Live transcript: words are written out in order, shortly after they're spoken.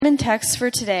The text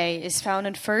for today is found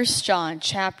in 1 John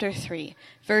chapter 3,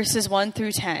 verses 1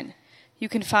 through 10. You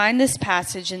can find this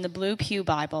passage in the Blue Pew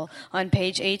Bible on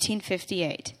page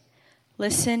 1858.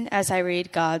 Listen as I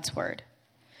read God's word.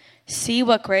 See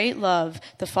what great love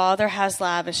the Father has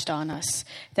lavished on us,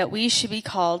 that we should be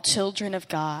called children of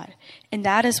God, and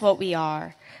that is what we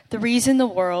are. The reason the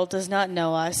world does not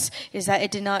know us is that it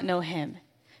did not know him.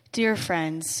 Dear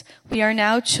friends, we are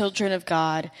now children of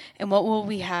God, and what will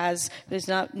we have is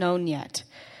not known yet.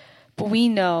 But we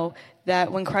know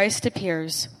that when Christ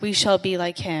appears, we shall be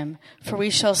like him, for we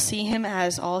shall see him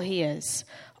as all he is.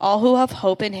 All who have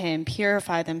hope in him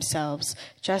purify themselves,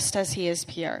 just as he is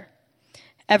pure.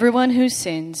 Everyone who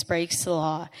sins breaks the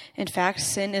law. In fact,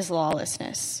 sin is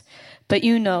lawlessness. But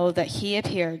you know that he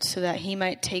appeared so that he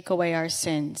might take away our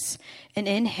sins, and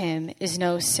in him is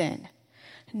no sin.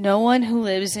 No one who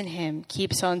lives in him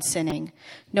keeps on sinning.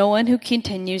 No one who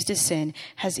continues to sin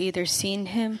has either seen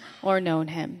him or known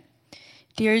him.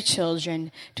 Dear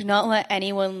children, do not let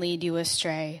anyone lead you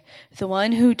astray. The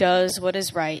one who does what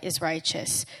is right is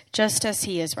righteous, just as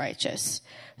he is righteous.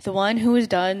 The one who has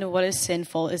done what is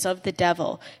sinful is of the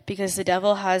devil, because the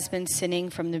devil has been sinning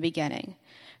from the beginning.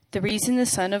 The reason the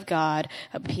Son of God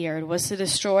appeared was to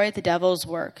destroy the devil's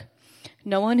work.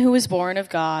 No one who is born of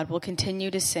God will continue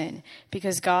to sin,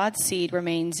 because God's seed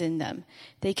remains in them.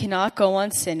 They cannot go on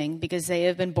sinning because they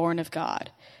have been born of God.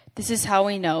 This is how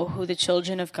we know who the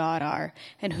children of God are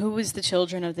and who is the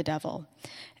children of the devil.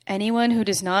 Anyone who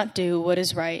does not do what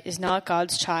is right is not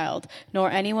God's child,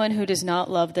 nor anyone who does not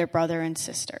love their brother and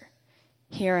sister.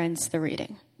 Here ends the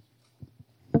reading.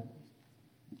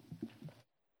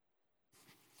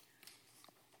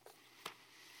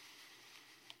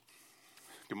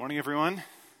 Good morning, everyone.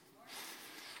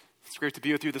 It's great to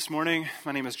be with you this morning.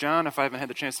 My name is John. If I haven't had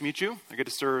the chance to meet you, I get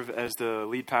to serve as the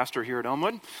lead pastor here at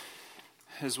Elmwood.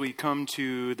 As we come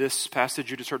to this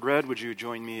passage you just heard read, would you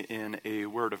join me in a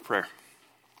word of prayer?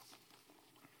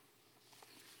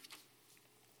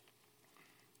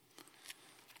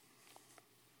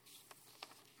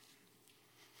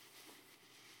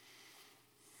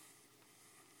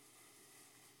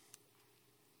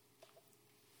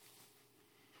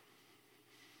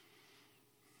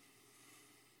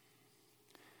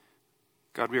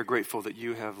 God, we are grateful that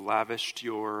you have lavished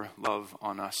your love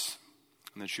on us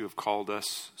and that you have called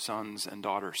us sons and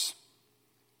daughters.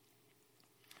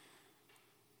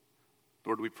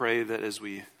 Lord, we pray that as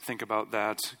we think about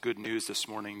that good news this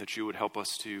morning, that you would help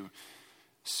us to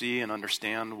see and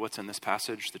understand what's in this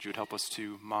passage, that you would help us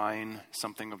to mine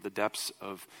something of the depths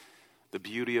of the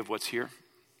beauty of what's here.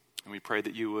 And we pray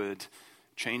that you would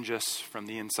change us from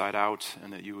the inside out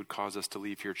and that you would cause us to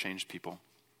leave here changed people.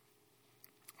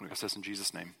 We ask this in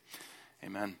Jesus' name.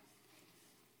 Amen.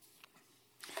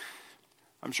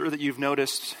 I'm sure that you've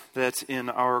noticed that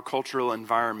in our cultural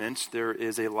environment, there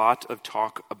is a lot of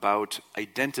talk about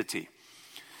identity.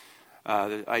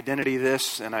 Identity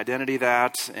this and identity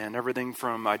that, and everything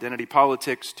from identity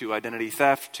politics to identity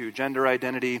theft to gender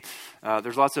identity.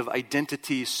 There's lots of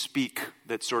identity speak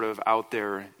that's sort of out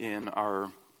there in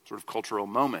our sort of cultural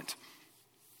moment.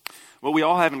 What we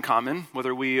all have in common,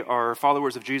 whether we are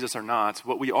followers of Jesus or not,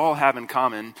 what we all have in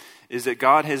common is that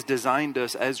God has designed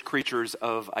us as creatures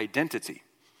of identity.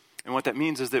 And what that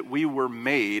means is that we were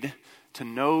made to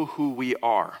know who we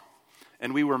are.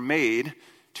 And we were made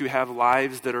to have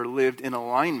lives that are lived in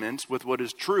alignment with what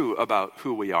is true about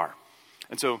who we are.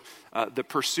 And so the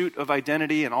pursuit of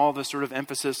identity and all the sort of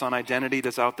emphasis on identity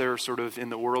that's out there sort of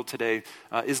in the world today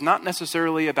is not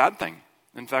necessarily a bad thing.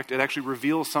 In fact, it actually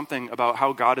reveals something about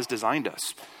how God has designed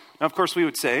us. Now, of course, we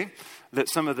would say that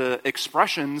some of the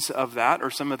expressions of that, or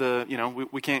some of the,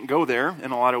 we can't go there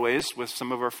in a lot of ways with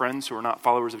some of our friends who are not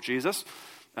followers of Jesus.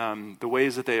 The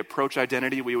ways that they approach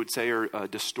identity, we would say, are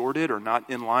distorted or not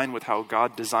in line with how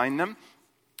God designed them.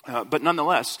 But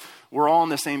nonetheless, we're all on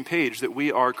the same page that we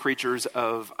are creatures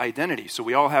of identity. So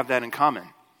we all have that in common.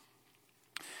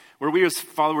 Where we as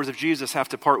followers of Jesus have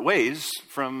to part ways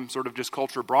from sort of just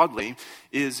culture broadly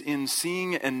is in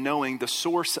seeing and knowing the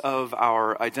source of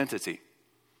our identity.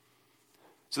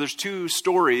 So there's two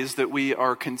stories that we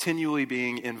are continually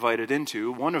being invited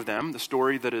into. One of them, the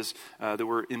story that is that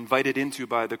we're invited into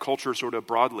by the culture sort of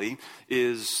broadly,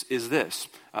 is this.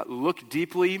 Look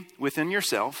deeply within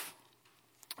yourself,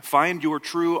 find your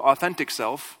true authentic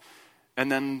self,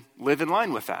 and then live in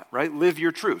line with that, right? Live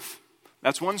your truth.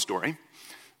 That's one story.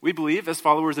 We believe, as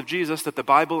followers of Jesus, that the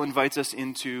Bible invites us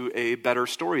into a better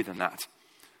story than that.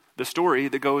 The story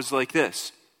that goes like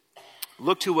this.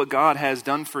 Look to what God has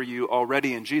done for you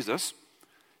already in Jesus.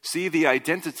 See the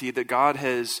identity that God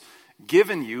has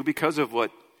given you because of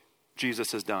what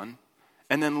Jesus has done.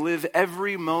 and then live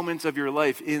every moment of your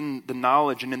life in the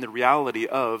knowledge and in the reality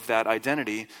of that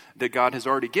identity that God has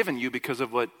already given you because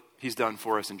of what he's done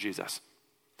for us in Jesus.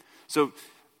 So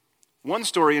one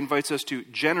story invites us to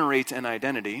generate an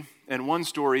identity, and one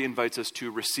story invites us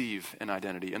to receive an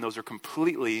identity, and those are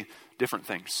completely different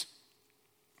things.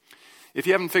 If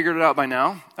you haven't figured it out by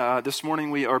now, this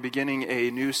morning we are beginning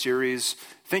a new series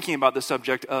thinking about the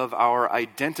subject of our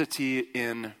identity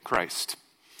in Christ.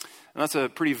 And that's a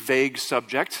pretty vague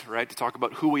subject, right, to talk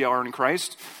about who we are in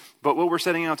Christ. But what we're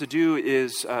setting out to do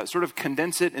is sort of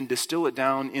condense it and distill it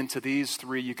down into these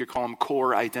three, you could call them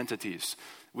core identities.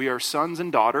 We are sons and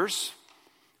daughters.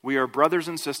 We are brothers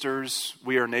and sisters.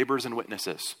 We are neighbors and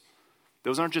witnesses.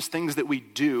 Those aren't just things that we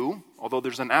do, although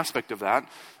there's an aspect of that.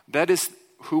 That is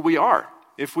who we are.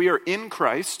 If we are in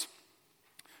Christ,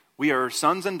 we are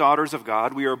sons and daughters of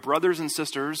God. We are brothers and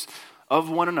sisters of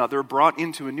one another, brought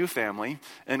into a new family,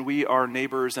 and we are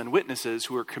neighbors and witnesses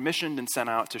who are commissioned and sent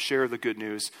out to share the good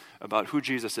news about who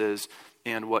Jesus is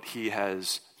and what he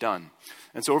has done.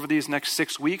 And so over these next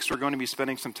 6 weeks, we're going to be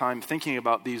spending some time thinking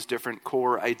about these different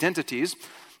core identities.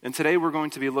 And today we're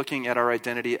going to be looking at our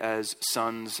identity as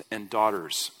sons and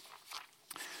daughters.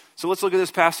 So let's look at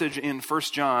this passage in 1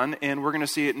 John, and we're going to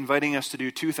see it inviting us to do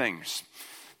two things.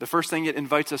 The first thing it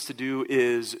invites us to do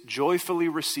is joyfully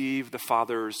receive the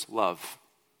Father's love.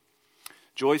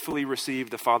 Joyfully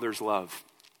receive the Father's love.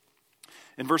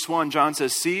 In verse 1, John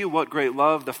says, "See what great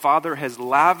love the Father has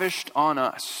lavished on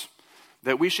us,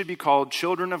 that we should be called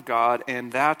children of God,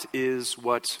 and that is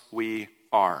what we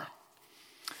are."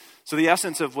 So the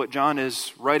essence of what John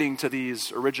is writing to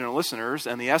these original listeners,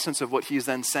 and the essence of what he's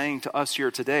then saying to us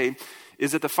here today,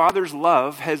 is that the Father's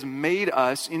love has made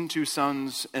us into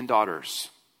sons and daughters.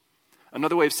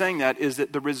 Another way of saying that is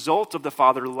that the result of the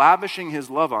Father lavishing his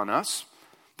love on us,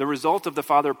 the result of the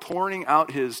Father pouring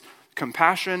out his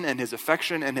compassion and his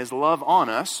affection and his love on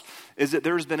us, is that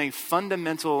there's been a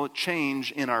fundamental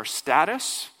change in our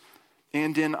status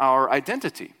and in our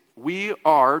identity. We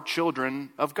are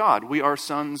children of God. We are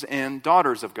sons and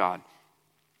daughters of God.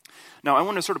 Now, I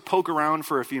want to sort of poke around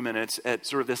for a few minutes at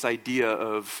sort of this idea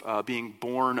of being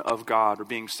born of God or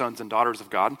being sons and daughters of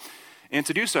God. And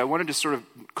to do so, I wanted to sort of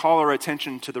call our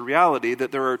attention to the reality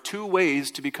that there are two ways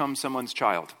to become someone's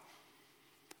child.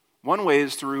 One way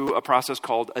is through a process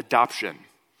called adoption.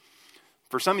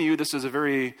 For some of you, this is a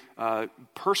very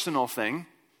personal thing.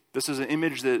 This is an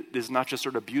image that is not just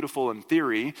sort of beautiful in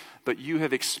theory, but you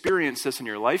have experienced this in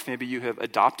your life. Maybe you have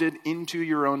adopted into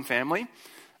your own family.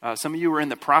 Some of you are in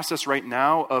the process right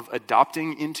now of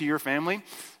adopting into your family.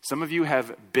 Some of you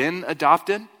have been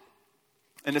adopted.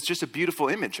 And it's just a beautiful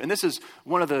image. And this is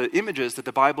one of the images that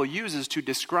the Bible uses to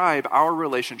describe our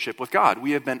relationship with God.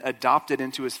 We have been adopted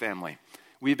into his family.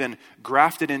 We've been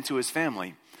grafted into his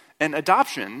family. And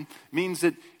adoption means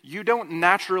that you don't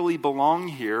naturally belong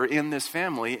here in this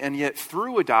family, and yet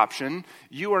through adoption,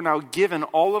 you are now given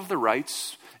all of the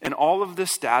rights and all of the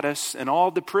status and all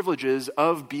the privileges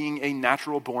of being a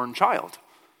natural born child.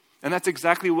 And that's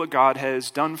exactly what God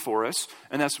has done for us.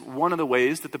 And that's one of the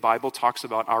ways that the Bible talks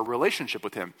about our relationship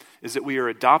with him, is that we are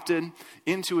adopted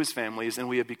into his families and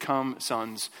we have become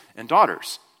sons and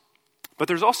daughters. But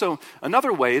there's also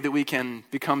another way that we can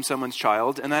become someone's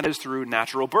child, and that is through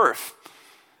natural birth.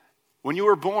 When you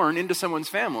are born into someone's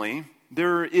family,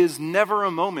 there is never a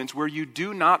moment where you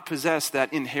do not possess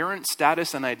that inherent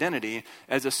status and identity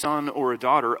as a son or a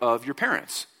daughter of your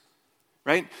parents,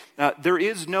 right? There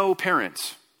is no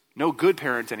parent, no good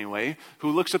parent anyway, who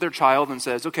looks at their child and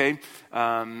says, okay,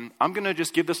 I'm going to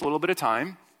just give this a little bit of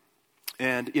time.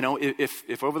 And,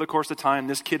 if over the course of time,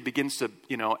 this kid begins to,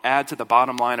 add to the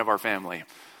bottom line of our family.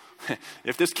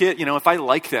 If this kid, if I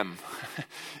like them,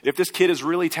 if this kid is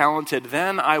really talented,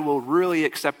 then I will really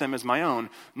accept them as my own.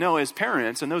 No, as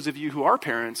parents, and those of you who are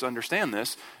parents understand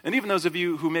this, and even those of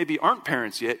you who maybe aren't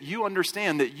parents yet, you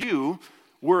understand that you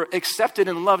were accepted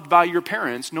and loved by your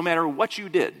parents no matter what you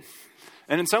did.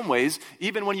 And in some ways,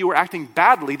 even when you were acting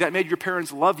badly, that made your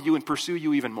parents love you and pursue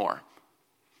you even more.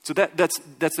 So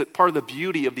that's a part of the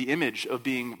beauty of the image of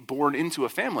being born into a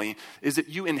family, is that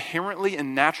you inherently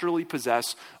and naturally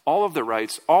possess all of the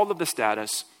rights, all of the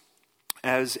status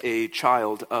as a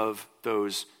child of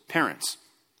those parents.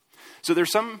 So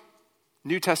there's some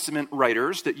New Testament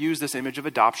writers that use this image of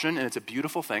adoption, and it's a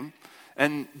beautiful thing.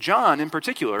 And John, in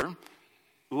particular,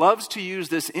 loves to use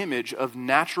this image of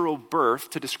natural birth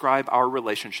to describe our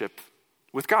relationship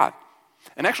with God.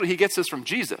 And actually, he gets this from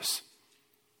Jesus.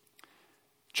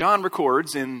 John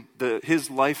records in his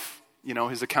life,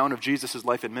 his account of Jesus'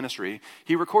 life and ministry,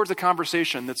 he records a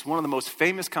conversation that's one of the most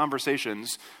famous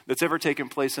conversations that's ever taken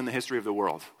place in the history of the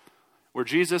world. where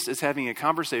Jesus is having a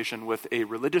conversation with a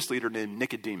religious leader named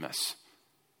Nicodemus.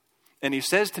 And he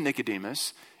says to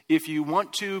Nicodemus, if you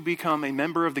want to become a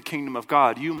member of the kingdom of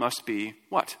God, you must be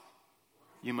what?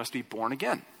 You must be born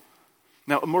again.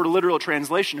 Now, a more literal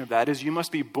translation of that is you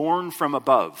must be born from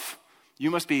above.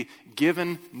 You must be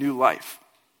given new life.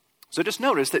 So just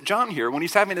notice that John here, when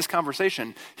he's having this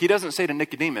conversation, he doesn't say to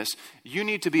Nicodemus, you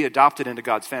need to be adopted into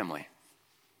God's family.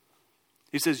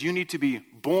 He says you need to be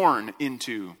born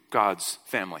into God's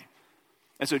family.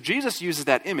 And so Jesus uses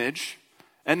that image,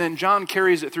 and then John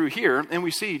carries it through here, and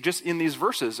we see just in these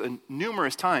verses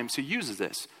numerous times he uses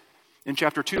this. In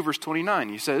chapter 2, verse 29,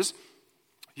 he says,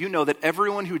 you know that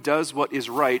everyone who does what is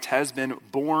right has been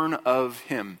born of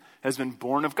him, has been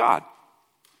born of God.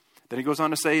 Then he goes on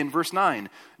to say in verse 9,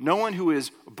 no one who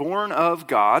is born of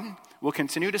God will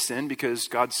continue to sin because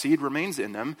God's seed remains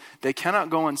in them. They cannot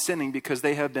go on sinning because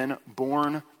they have been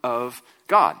born of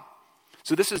God.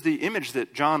 So this is the image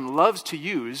that John loves to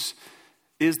use,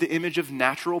 is the image of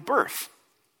natural birth.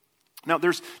 Now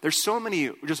there's so many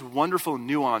just wonderful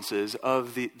nuances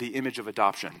of the image of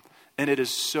adoption. And it is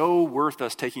so worth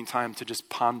us taking time to just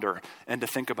ponder and to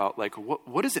think about, like,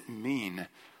 what does it mean?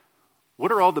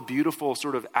 What are all the beautiful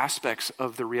sort of aspects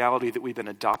of the reality that we've been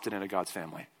adopted into God's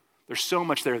family? There's so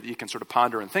much there that you can sort of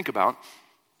ponder and think about.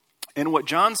 And what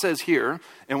John says here,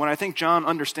 and what I think John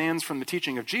understands from the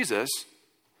teaching of Jesus,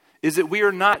 is that we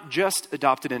are not just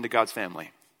adopted into God's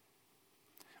family.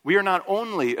 We are not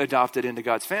only adopted into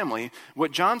God's family.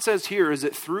 What John says here is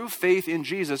that through faith in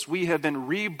Jesus, we have been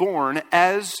reborn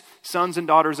as sons and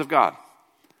daughters of God.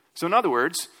 So in other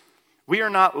words, we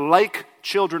are not like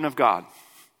children of God.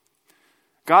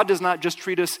 God does not just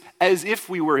treat us as if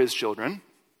we were his children.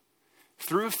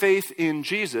 Through faith in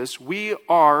Jesus, we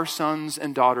are sons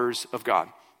and daughters of God.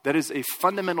 That is a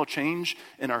fundamental change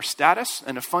in our status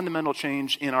and a fundamental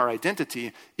change in our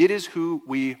identity. It is who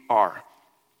we are.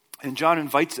 And John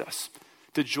invites us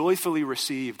to joyfully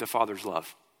receive the Father's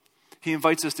love. He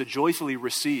invites us to joyfully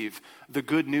receive the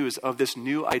good news of this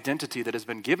new identity that has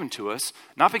been given to us,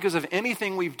 not because of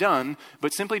anything we've done,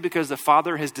 but simply because the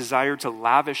Father has desired to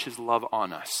lavish his love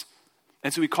on us.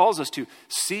 And so he calls us to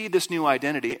see this new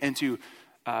identity and to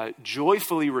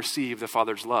joyfully receive the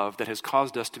Father's love that has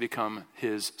caused us to become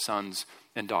his sons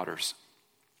and daughters.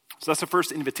 So that's the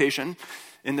first invitation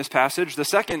in this passage. The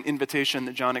second invitation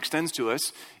that John extends to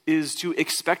us is to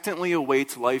expectantly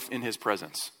await life in his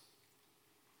presence.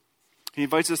 He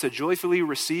invites us to joyfully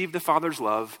receive the Father's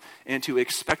love and to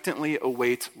expectantly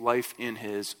await life in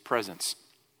his presence.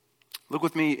 Look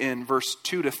with me in verse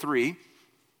 2-3,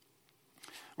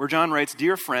 where John writes,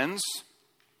 dear friends,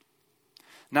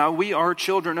 now we are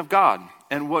children of God,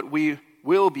 and what we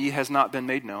will be has not been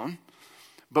made known.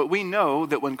 But we know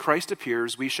that when Christ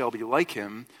appears, we shall be like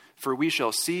him, for we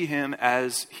shall see him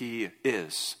as he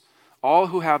is. All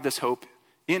who have this hope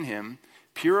in him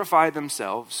purify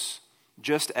themselves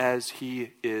just as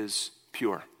he is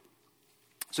pure.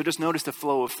 So just notice the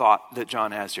flow of thought that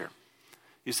John has here.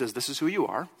 He says, this is who you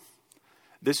are.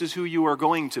 This is who you are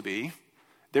going to be.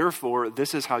 Therefore,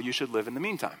 this is how you should live in the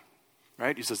meantime.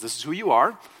 Right? He says, this is who you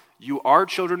are. You are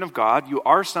children of God. You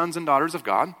are sons and daughters of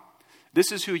God.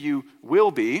 This is who you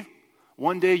will be.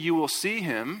 One day you will see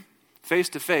him face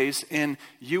to face, and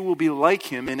you will be like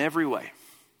him in every way.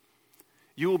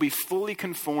 You will be fully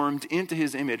conformed into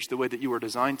his image the way that you were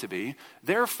designed to be.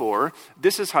 Therefore,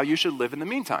 this is how you should live in the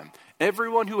meantime.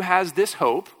 Everyone who has this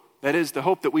hope, that is the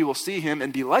hope that we will see him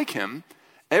and be like him,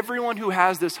 everyone who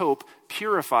has this hope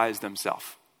purifies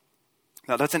themselves.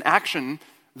 Now that's an action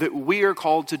that we are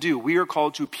called to do. We are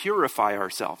called to purify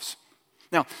ourselves.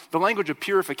 Now, the language of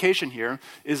purification here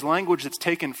is language that's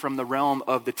taken from the realm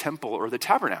of the temple or the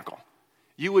tabernacle.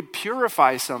 You would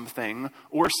purify something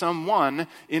or someone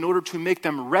in order to make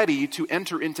them ready to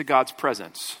enter into God's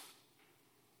presence.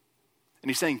 And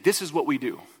he's saying, this is what we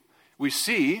do. We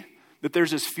see that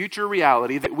there's this future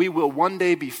reality that we will one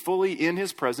day be fully in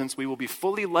his presence. We will be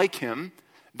fully like him.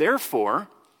 Therefore,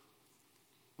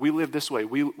 we live this way.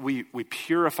 We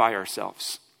purify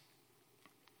ourselves.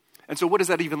 And so what does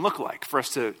that even look like for us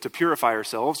to purify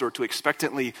ourselves or to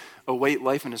expectantly await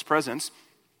life in his presence?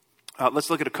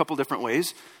 Let's look at a couple different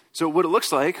ways. So what it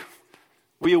looks like,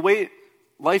 we await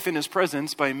life in his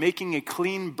presence by making a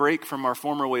clean break from our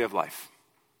former way of life.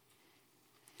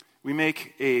 We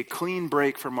make a clean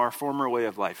break from our former way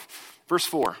of life. Verse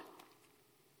 4.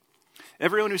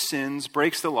 Everyone who sins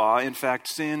breaks the law. In fact,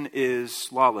 sin is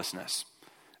lawlessness.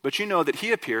 But you know that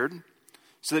he appeared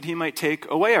so that he might take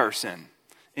away our sin.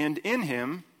 And in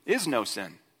him is no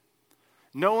sin.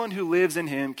 No one who lives in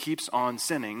him keeps on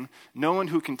sinning. No one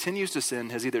who continues to sin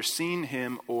has either seen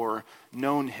him or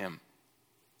known him.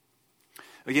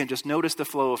 Again, just notice the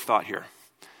flow of thought here.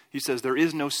 He says there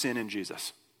is no sin in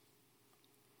Jesus.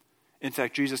 In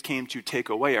fact, Jesus came to take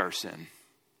away our sin.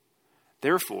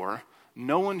 Therefore,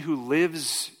 no one who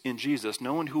lives in Jesus,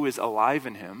 no one who is alive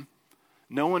in him,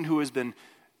 no one who has been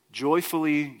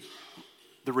joyfully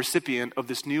the recipient of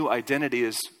this new identity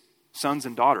as sons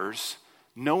and daughters,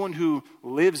 no one who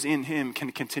lives in him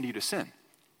can continue to sin.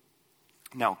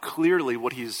 Now, clearly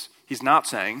what he's not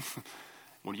saying,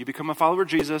 when you become a follower of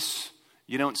Jesus,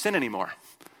 you don't sin anymore.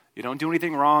 You don't do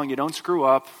anything wrong. You don't screw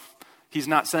up. He's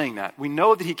not saying that. We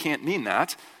know that he can't mean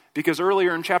that because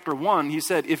earlier in chapter 1, he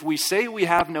said, if we say we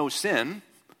have no sin,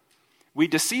 we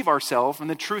deceive ourselves and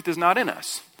the truth is not in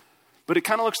us. But it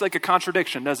kind of looks like a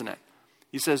contradiction, doesn't it?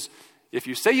 He says, if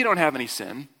you say you don't have any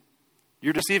sin,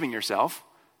 you're deceiving yourself.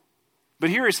 But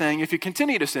here he's saying, if you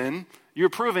continue to sin, you're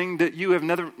proving that you have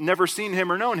never seen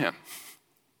him or known him.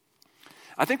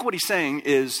 I think what he's saying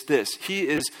is this. He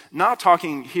is not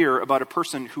talking here about a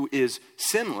person who is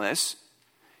sinless.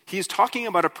 He's talking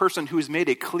about a person who has made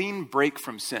a clean break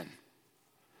from sin.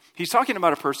 He's talking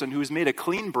about a person who has made a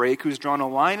clean break, who's drawn a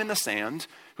line in the sand,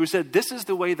 who said, this is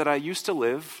the way that I used to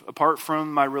live apart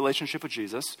from my relationship with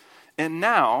Jesus, and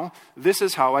now this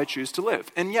is how I choose to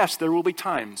live. And yes, there will be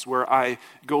times where I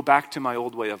go back to my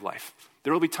old way of life.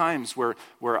 There will be times where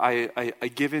I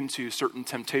give in to certain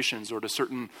temptations or to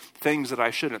certain things that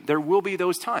I shouldn't. There will be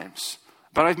those times.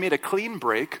 But I've made a clean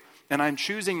break, and I'm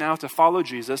choosing now to follow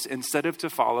Jesus instead of to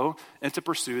follow and to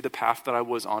pursue the path that I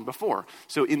was on before.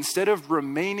 So instead of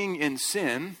remaining in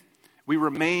sin, we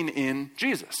remain in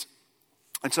Jesus.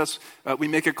 And so we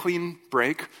make a clean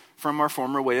break from our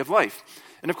former way of life.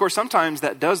 And of course, sometimes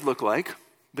that does look like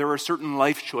there are certain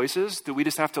life choices that we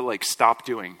just have to stop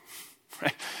doing.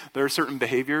 Right? There are certain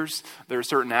behaviors, there are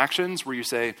certain actions where you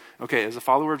say, okay, as a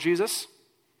follower of Jesus,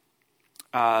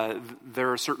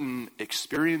 there are certain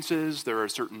experiences, there are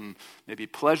certain maybe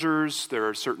pleasures, there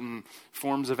are certain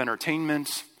forms of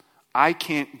entertainment. I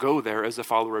can't go there as a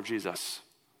follower of Jesus.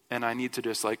 And I need to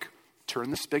just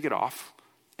turn the spigot off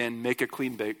and make a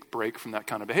clean break from that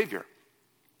kind of behavior.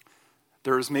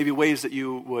 There's maybe ways that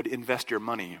you would invest your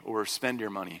money or spend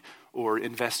your money or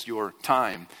invest your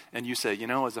time. And you say,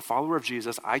 as a follower of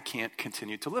Jesus, I can't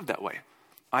continue to live that way.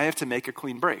 I have to make a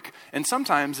clean break. And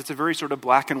sometimes it's a very sort of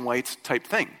black and white type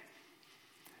thing.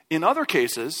 In other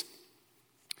cases,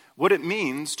 what it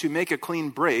means to make a clean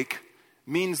break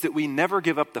means that we never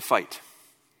give up the fight.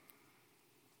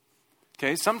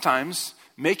 Okay, sometimes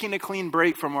making a clean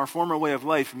break from our former way of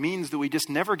life means that we just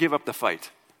never give up the fight.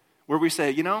 Where we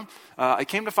say, I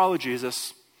came to follow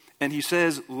Jesus, and he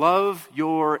says, love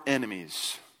your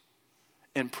enemies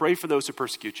and pray for those who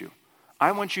persecute you.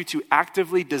 I want you to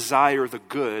actively desire the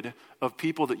good of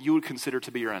people that you would consider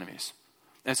to be your enemies.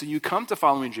 And so you come to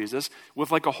following Jesus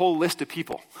with a whole list of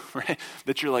people, right?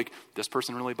 That you're this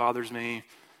person really bothers me.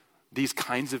 These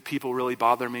kinds of people really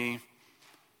bother me.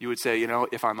 You would say,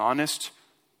 if I'm honest,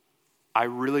 I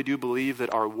really do believe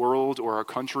that our world or our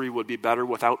country would be better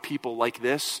without people like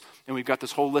this. And we've got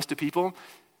this whole list of people.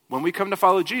 When we come to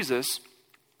follow Jesus,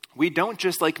 we don't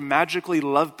just magically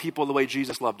love people the way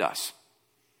Jesus loved us,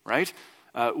 right?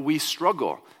 We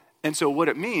struggle. And so what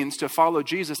it means to follow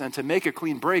Jesus and to make a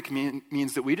clean break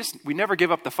means that we never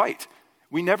give up the fight.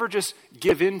 We never just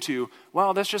give into,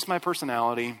 well, that's just my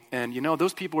personality. And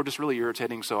those people are just really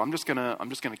irritating. So I'm just gonna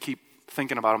keep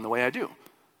thinking about them the way I do.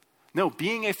 No,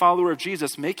 being a follower of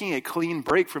Jesus, making a clean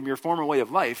break from your former way of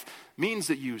life means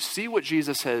that you see what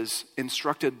Jesus has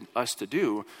instructed us to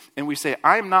do, and we say,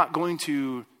 I'm not going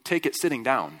to take it sitting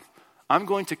down. I'm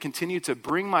going to continue to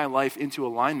bring my life into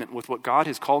alignment with what God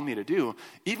has called me to do,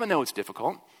 even though it's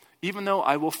difficult, even though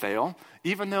I will fail,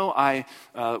 even though I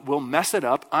will mess it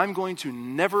up. I'm going to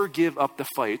never give up the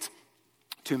fight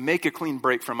to make a clean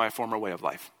break from my former way of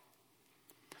life.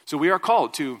 So we are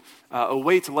called to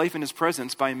await life in his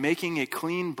presence by making a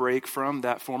clean break from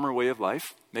that former way of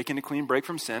life, making a clean break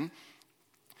from sin.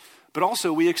 But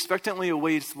also we expectantly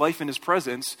await life in his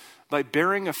presence by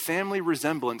bearing a family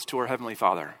resemblance to our Heavenly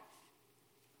Father.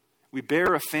 We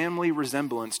bear a family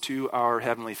resemblance to our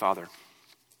Heavenly Father.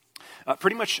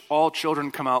 Pretty much all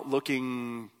children come out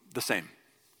looking the same,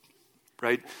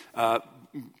 right?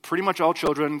 Pretty much all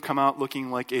children come out looking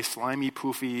like a slimy,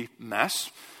 poofy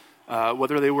mess.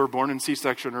 Whether they were born in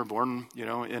C-section or born,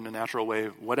 in a natural way,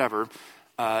 whatever,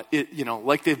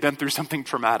 like they've been through something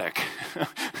traumatic.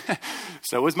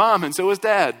 So is mom and so is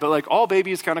dad. But all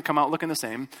babies kind of come out looking the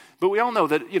same. But we all know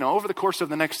that, over the course of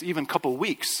the next even couple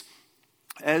weeks,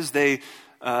 as they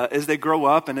as they grow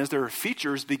up and as their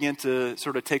features begin to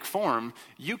sort of take form,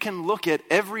 you can look at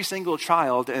every single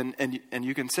child and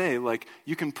you can say, like,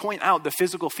 you can point out the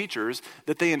physical features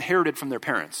that they inherited from their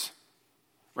parents,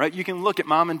 right? You can look at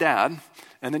mom and dad,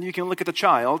 and then you can look at the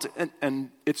child,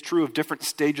 and it's true of different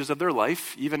stages of their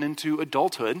life, even into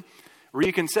adulthood, where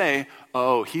you can say,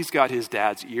 oh, he's got his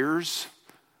dad's ears,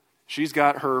 she's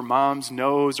got her mom's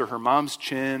nose or her mom's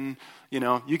chin. You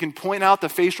know, you can point out the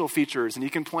facial features and you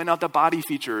can point out the body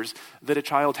features that a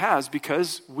child has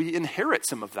because we inherit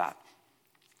some of that,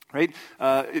 right?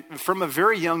 From a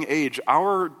very young age,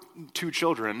 our two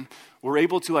children were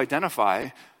able to identify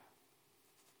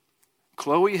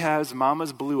Chloe has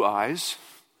mama's blue eyes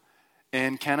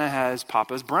and Kenna has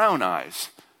papa's brown eyes.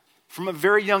 From a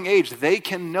very young age, they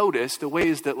can notice the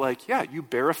ways that, like, yeah, you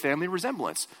bear a family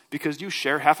resemblance because you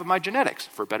share half of my genetics,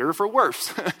 for better or for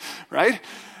worse, right?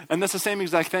 And that's the same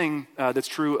exact thing that's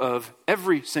true of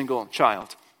every single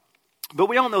child. But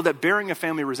we all know that bearing a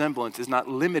family resemblance is not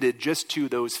limited just to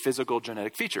those physical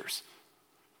genetic features,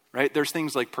 right? There's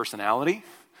things like personality.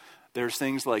 There's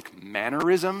things like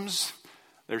mannerisms.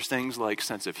 There's things like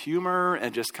sense of humor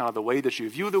and just kind of the way that you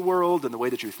view the world and the way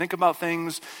that you think about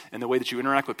things and the way that you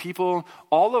interact with people.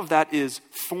 All of that is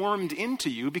formed into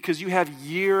you because you have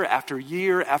year after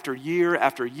year after year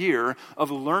after year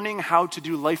of learning how to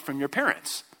do life from your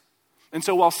parents. And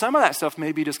so while some of that stuff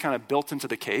may be just kind of built into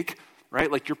the cake,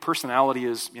 right? Like your personality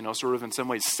is, sort of in some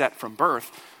ways set from birth.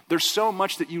 There's so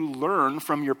much that you learn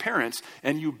from your parents,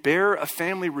 and you bear a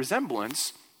family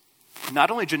resemblance.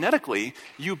 Not only genetically,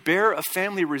 you bear a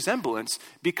family resemblance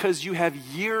because you have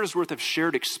years worth of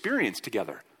shared experience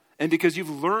together and because you've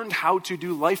learned how to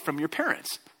do life from your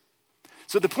parents.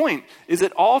 So the point is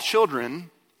that all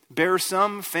children bear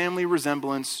some family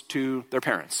resemblance to their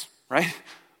parents, right?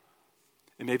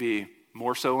 It may be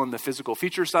more so on the physical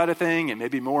feature side of thing and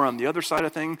maybe more on the other side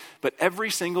of thing, but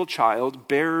every single child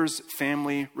bears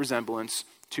family resemblance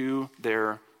to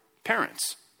their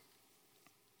parents.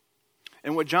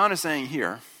 And what John is saying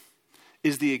here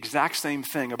is the exact same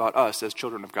thing about us as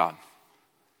children of God.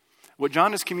 What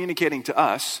John is communicating to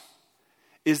us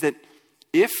is that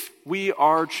if we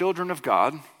are children of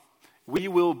God, we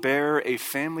will bear a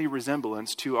family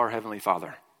resemblance to our Heavenly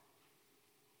Father.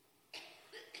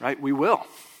 Right? We will.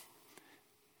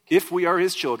 If we are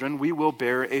his children, we will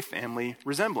bear a family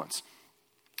resemblance.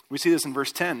 We see this in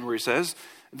verse 10 where he says,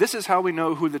 "This is how we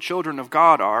know who the children of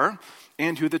God are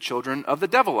and who the children of the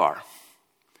devil are."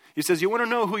 He says, you want to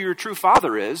know who your true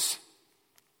father is?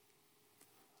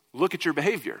 Look at your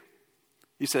behavior.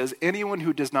 He says, anyone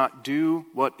who does not do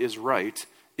what is right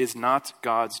is not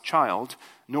God's child,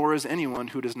 nor is anyone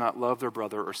who does not love their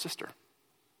brother or sister.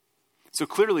 So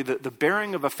clearly, the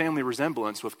bearing of a family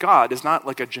resemblance with God is not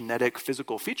like a genetic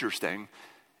physical features thing.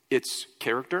 It's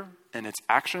character, and it's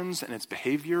actions, and it's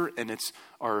behavior, and it's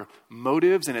our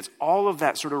motives, and it's all of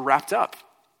that sort of wrapped up.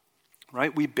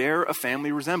 Right? We bear a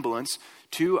family resemblance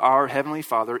to our Heavenly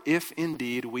Father if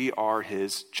indeed we are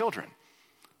his children.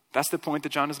 That's the point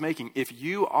that John is making. If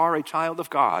you are a child of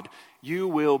God, you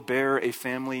will bear a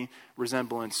family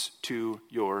resemblance to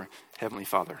your Heavenly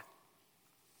Father.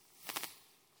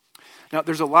 Now,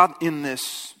 there's a lot in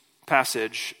this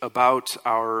passage about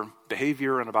our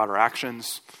behavior and about our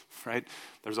actions, right?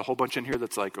 There's a whole bunch in here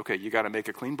that's like, okay, you got to make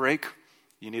a clean break.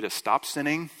 You need to stop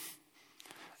sinning.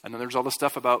 And then there's all the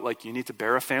stuff about, like, you need to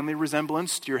bear a family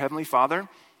resemblance to your Heavenly Father.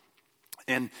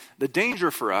 And the danger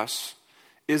for us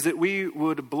is that we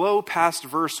would blow past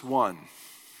verse 1.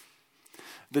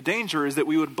 The danger is that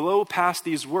we would blow past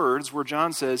these words where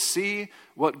John says, see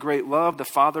what great love the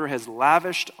Father has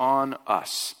lavished on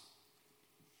us.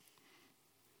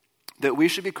 That we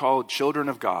should be called children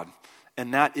of God.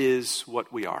 And that is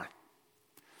what we are.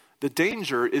 The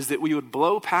danger is that we would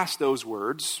blow past those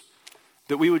words,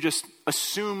 that we would just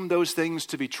assume those things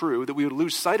to be true, that we would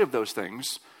lose sight of those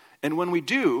things. And when we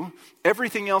do,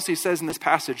 everything else he says in this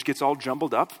passage gets all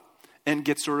jumbled up and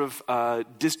gets sort of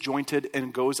disjointed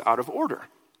and goes out of order.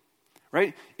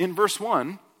 Right? In verse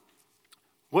 1,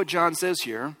 what John says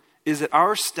here is that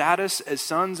our status as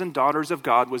sons and daughters of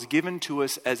God was given to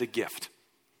us as a gift.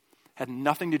 Had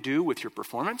nothing to do with your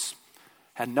performance,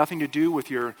 had nothing to do with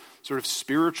your sort of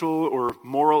spiritual or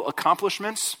moral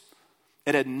accomplishments.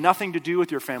 It had nothing to do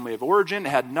with your family of origin. It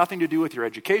had nothing to do with your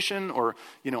education or,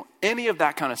 any of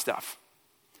that kind of stuff.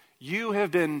 You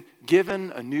have been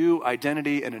given a new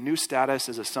identity and a new status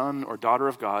as a son or daughter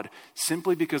of God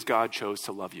simply because God chose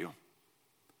to love you.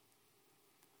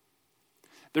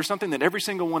 There's something that every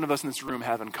single one of us in this room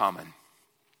have in common.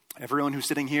 Everyone who's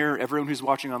sitting here, everyone who's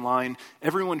watching online,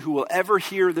 everyone who will ever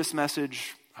hear this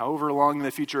message, however long in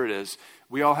the future it is,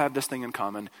 we all have this thing in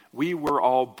common. We were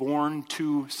all born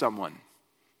to someone.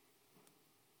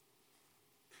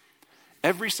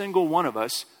 Every single one of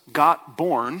us got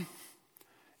born,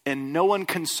 and no one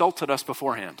consulted us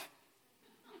beforehand.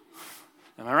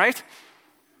 Am I right?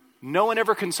 No one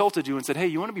ever consulted you and said, hey,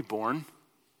 you want to be born?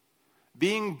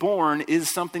 Being born is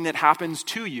something that happens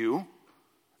to you,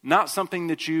 not something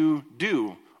that you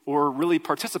do or really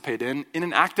participate in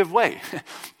an active way.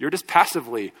 You're just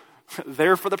passively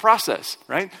there for the process,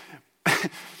 right?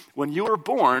 When you are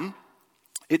born,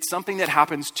 it's something that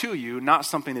happens to you, not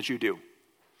something that you do.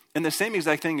 And the same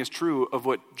exact thing is true of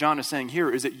what John is saying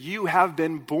here, is that you have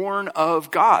been born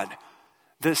of God.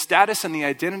 The status and the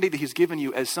identity that he's given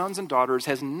you as sons and daughters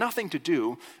has nothing to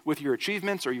do with your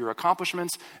achievements or your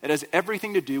accomplishments. It has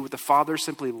everything to do with the Father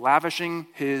simply lavishing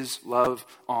his love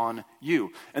on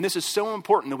you. And this is so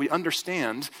important that we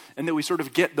understand and that we sort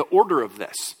of get the order of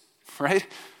this, right?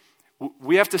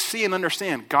 We have to see and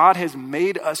understand God has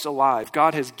made us alive.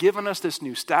 God has given us this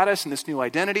new status and this new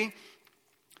identity.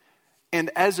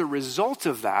 And as a result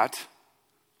of that,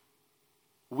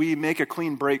 we make a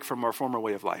clean break from our former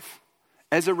way of life.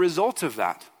 As a result of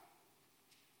that,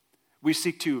 we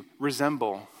seek to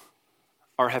resemble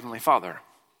our Heavenly Father.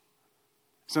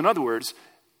 So in other words,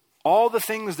 all the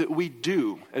things that we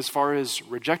do as far as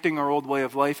rejecting our old way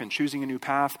of life and choosing a new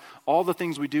path, all the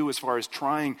things we do as far as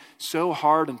trying so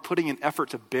hard and putting an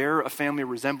effort to bear a family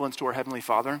resemblance to our Heavenly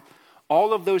Father,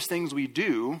 all of those things we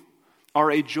do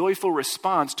are a joyful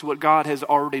response to what God has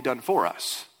already done for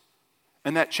us.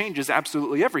 And that changes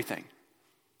absolutely everything.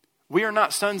 We are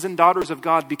not sons and daughters of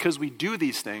God because we do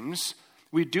these things.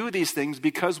 We do these things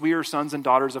because we are sons and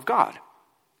daughters of God.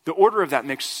 The order of that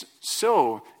makes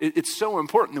it's so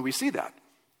important that we see that.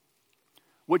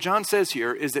 What John says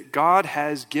here is that God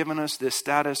has given us this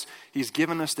status. He's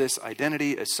given us this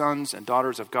identity as sons and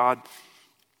daughters of God.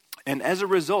 And as a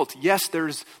result, yes,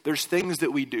 there's things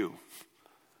that we do.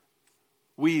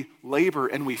 We labor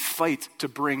and we fight to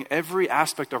bring every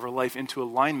aspect of our life into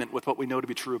alignment with what we know to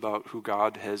be true about who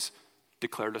God has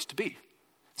declared us to be.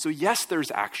 So yes, there's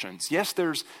actions. Yes,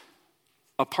 there's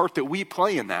a part that we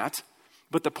play in that,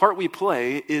 but the part we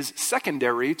play is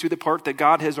secondary to the part that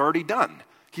God has already done.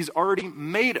 He's already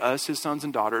made us his sons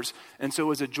and daughters, and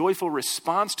so as a joyful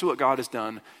response to what God has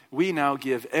done, we now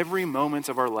give every moment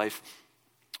of our life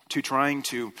to trying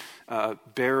to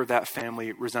bear that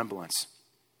family resemblance.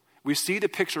 We see the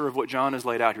picture of what John has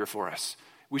laid out here for us.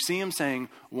 We see him saying,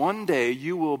 one day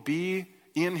you will be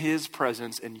in his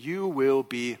presence and you will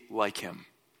be like him.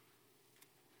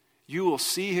 You will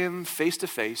see him face to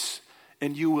face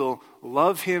and you will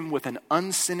love him with an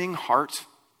unsinning heart.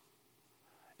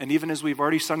 And even as we've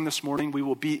already sung this morning, we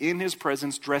will be in his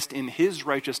presence dressed in his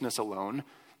righteousness alone,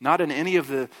 not in any of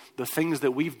the things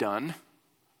that we've done.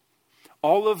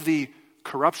 All of the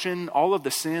corruption, all of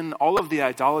the sin, all of the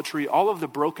idolatry, all of the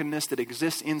brokenness that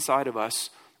exists inside of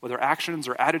us, whether actions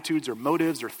or attitudes or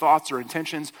motives or thoughts or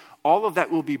intentions, all of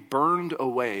that will be burned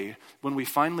away when we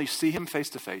finally see him face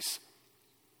to face.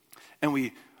 And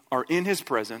we are in his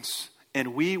presence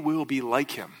and we will be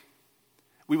like him.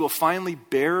 We will finally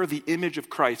bear the image of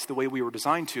Christ the way we were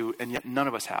designed to, and yet none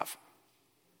of us have.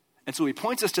 And so he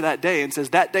points us to that day and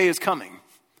says, that day is coming.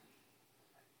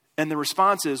 And the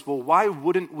response is, well, why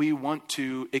wouldn't we want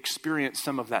to experience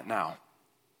some of that now?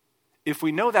 If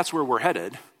we know that's where we're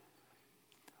headed,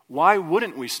 why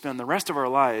wouldn't we spend the rest of our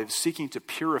lives seeking to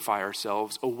purify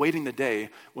ourselves, awaiting the day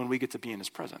when we get to be in his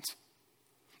presence?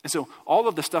 And so all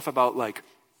of the stuff about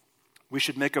we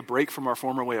should make a break from our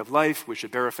former way of life, we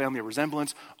should bear a family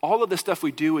resemblance, all of the stuff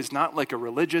we do is not like a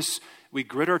religious, we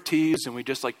grit our teeth and we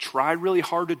just try really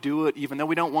hard to do it even though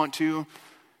we don't want to.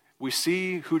 We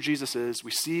see who Jesus is,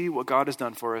 we see what God has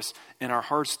done for us, and our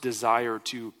hearts desire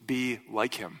to be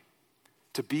like him,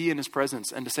 to be in his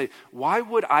presence, and to say, why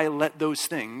would I let those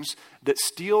things that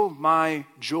steal my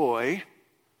joy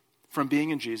from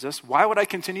being in Jesus, why would I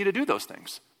continue to do those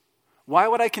things? Why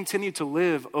would I continue to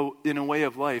live in a way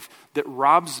of life that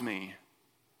robs me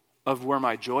of where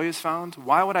my joy is found?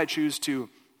 Why would I choose to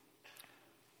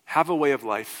have a way of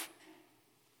life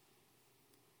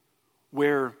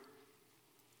where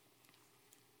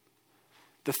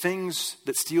the things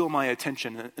that steal my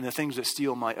attention and the things that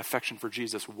steal my affection for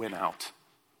Jesus win out?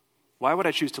 Why would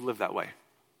I choose to live that way?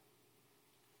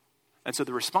 And so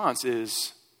the response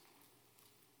is,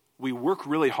 we work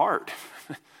really hard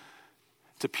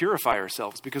to purify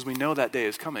ourselves because we know that day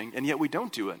is coming, and yet we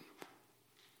don't do it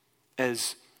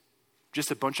as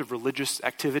just a bunch of religious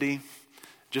activity,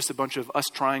 just a bunch of us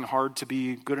trying hard to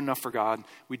be good enough for God.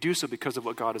 We do so because of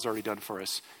what God has already done for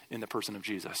us in the person of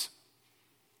Jesus.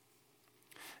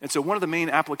 And so one of the main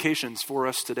applications for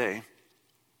us today,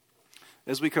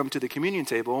 as we come to the communion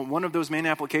table, one of those main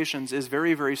applications is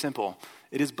very, very simple.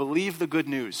 It is believe the good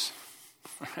news.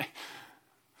 Right?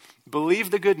 Believe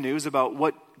the good news about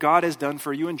what God has done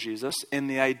for you in Jesus and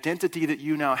the identity that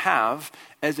you now have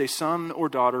as a son or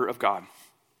daughter of God.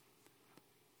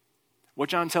 What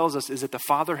John tells us is that the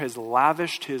Father has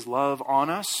lavished his love on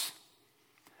us,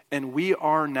 and we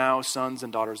are now sons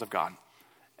and daughters of God.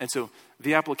 And so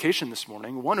the application this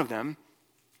morning, one of them,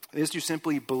 is to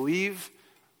simply believe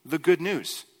the good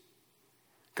news.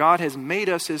 God has made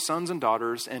us his sons and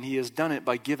daughters, and he has done it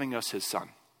by giving us his Son.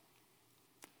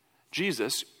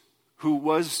 Jesus, who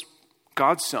was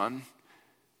God's Son,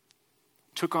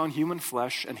 took on human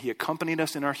flesh, and he accompanied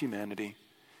us in our humanity.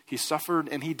 He suffered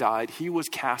and he died. He was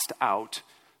cast out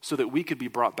so that we could be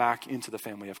brought back into the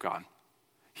family of God.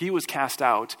 He was cast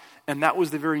out, and that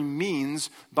was the very means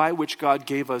by which God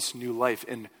gave us new life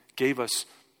and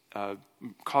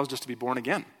caused us to be born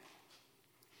again.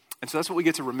 And so that's what we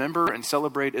get to remember and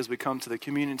celebrate as we come to the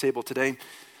communion table today,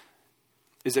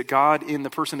 is that God, in the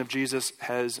person of Jesus,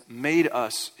 has made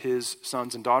us his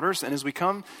sons and daughters. And as we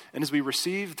come and as we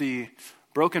receive the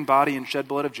broken body and shed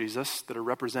blood of Jesus that are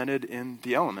represented in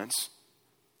the elements,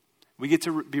 we get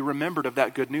to be remembered of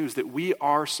that good news that we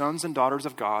are sons and daughters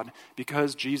of God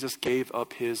because Jesus gave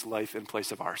up his life in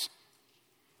place of ours.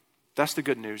 That's the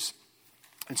good news.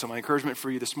 And so my encouragement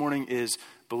for you this morning is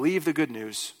believe the good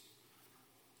news.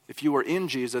 If you are in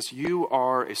Jesus, you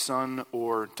are a son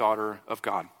or daughter of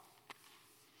God.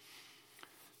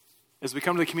 As we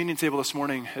come to the communion table this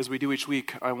morning, as we do each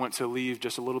week, I want to leave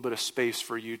just a little bit of space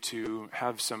for you to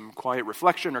have some quiet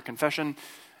reflection or confession.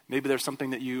 Maybe there's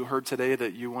something that you heard today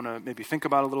that you want to maybe think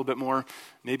about a little bit more.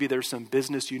 Maybe there's some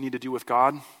business you need to do with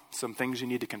God, some things you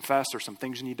need to confess, or some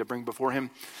things you need to bring before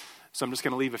him. So I'm just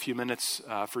going to leave a few minutes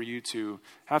for you to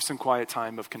have some quiet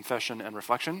time of confession and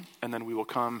reflection, and then we will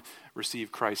come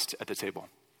receive Christ at the table.